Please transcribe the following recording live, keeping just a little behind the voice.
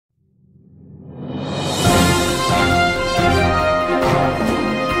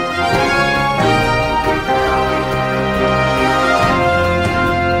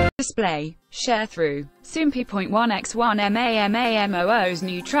display. Sharethrough. Soompi.1x1 MAMAMOO's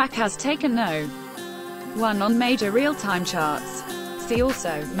new track has taken no. 1 on major real-time charts. See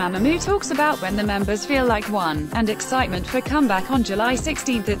also, Mamamoo talks about when the members feel like one, and excitement for comeback on July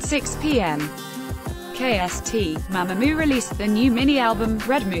 16 at 6 p.m. KST, Mamamoo released the new mini-album,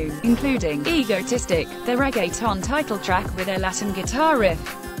 Red Moon, including Egotistic, the reggaeton title track with a Latin guitar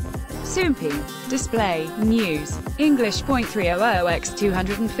riff. Soompi. Display. News. English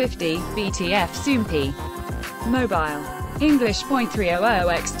 .300x250, BTF Soompi. Mobile. English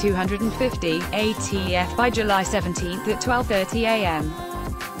 .300x250, ATF by July 17 at 12:30 a.m.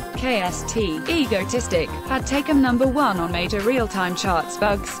 KST, Egotistic, had taken number 1 on major real-time charts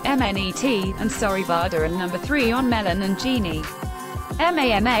Bugs, MNET, and Sorry Bada, and number 3 on Melon and Genie.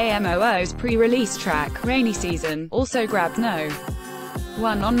 MAMAMOO's pre-release track, Rainy Season, also grabbed no.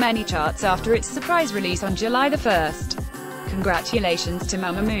 1 on many charts after its surprise release on July 1. Congratulations to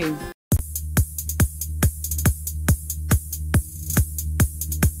Mamamoo.